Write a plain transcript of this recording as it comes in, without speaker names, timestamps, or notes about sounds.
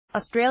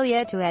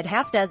Australia to add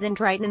half-dozen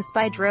Triton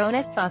spy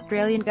drones. The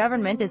Australian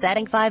government is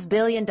adding $5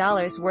 billion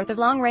worth of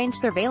long-range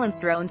surveillance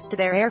drones to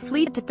their air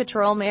fleet to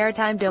patrol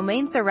maritime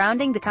domains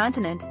surrounding the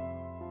continent.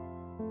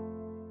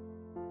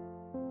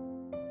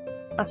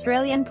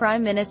 Australian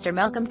Prime Minister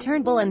Malcolm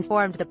Turnbull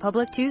informed the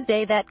public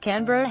Tuesday that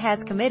Canberra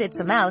has committed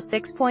somehow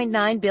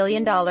 $6.9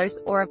 billion,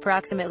 or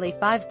approximately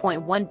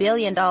 $5.1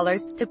 billion,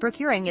 to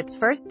procuring its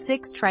first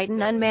 6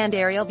 Triton unmanned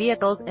aerial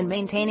vehicles and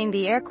maintaining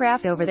the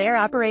aircraft over their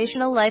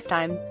operational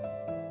lifetimes.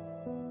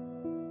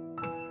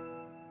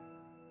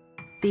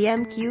 The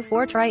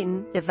MQ-4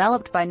 Triton,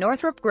 developed by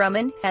Northrop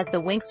Grumman, has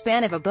the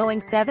wingspan of a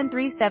Boeing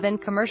 737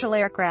 commercial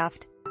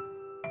aircraft.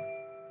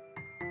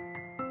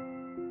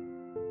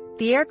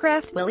 The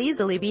aircraft will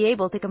easily be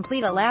able to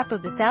complete a lap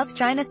of the South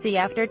China Sea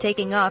after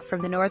taking off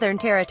from the Northern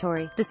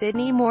Territory, the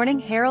Sydney Morning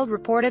Herald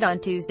reported on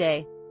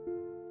Tuesday.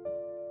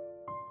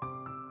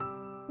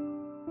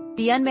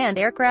 The unmanned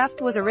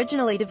aircraft was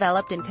originally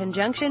developed in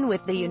conjunction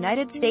with the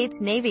United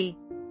States Navy.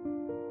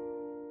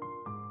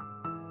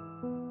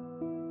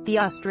 The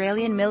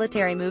Australian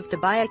military moved to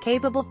buy a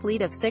capable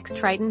fleet of 6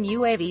 Triton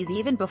UAVs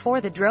even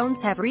before the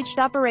drones have reached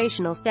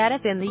operational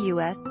status in the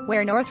U.S.,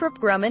 where Northrop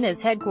Grumman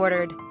is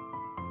headquartered.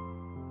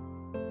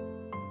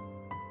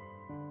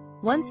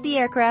 Once the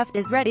aircraft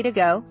is ready to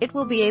go, it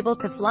will be able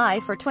to fly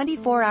for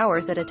 24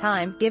 hours at a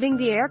time, giving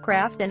the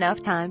aircraft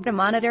enough time to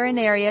monitor an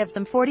area of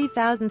some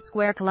 40,000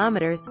 square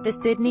kilometers, the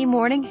Sydney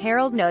Morning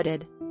Herald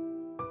noted.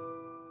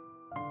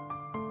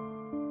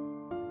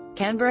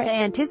 Canberra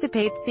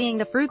anticipates seeing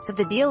the fruits of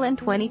the deal in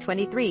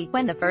 2023,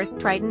 when the first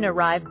Triton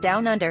arrives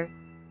down under.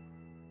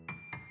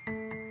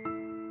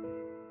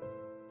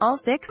 All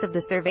 6 of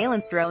the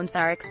surveillance drones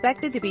are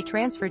expected to be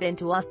transferred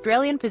into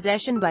Australian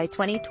possession by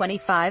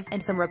 2025,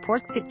 and some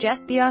reports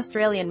suggest the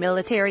Australian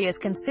military is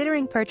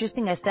considering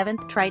purchasing a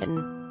 7th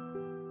Triton.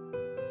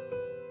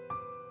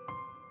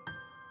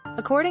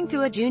 According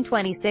to a June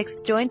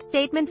 26 joint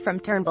statement from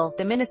Turnbull,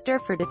 the Minister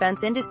for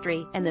Defence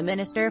Industry, and the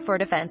Minister for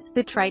Defence,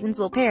 the Tritons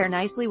will pair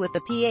nicely with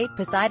the P-8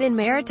 Poseidon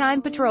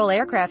maritime patrol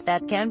aircraft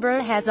that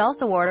Canberra has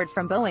also ordered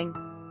from Boeing.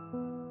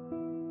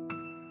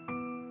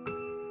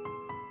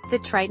 The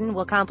Triton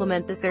will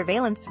complement the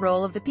surveillance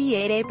role of the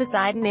P-8A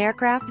Poseidon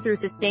aircraft through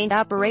sustained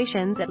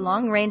operations at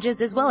long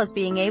ranges as well as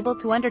being able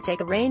to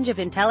undertake a range of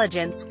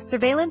intelligence,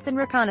 surveillance and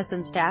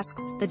reconnaissance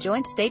tasks, the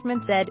joint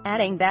statement said,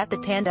 adding that the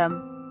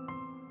tandem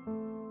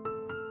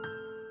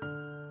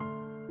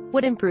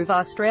would improve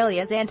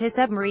Australia's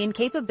anti-submarine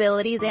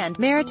capabilities and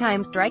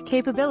maritime strike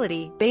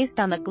capability.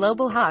 Based on the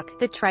Global Hawk,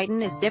 the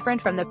Triton is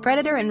different from the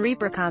Predator and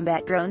Reaper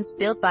combat drones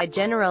built by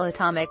General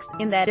Atomics,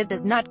 in that it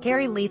does not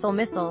carry lethal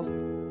missiles.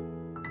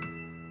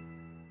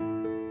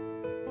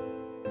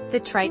 The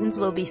Tritons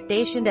will be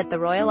stationed at the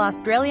Royal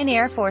Australian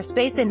Air Force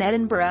Base in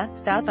Edinburgh,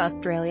 South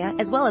Australia,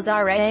 as well as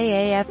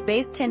RAAF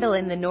Base Tyndall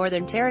in the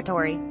Northern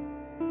Territory.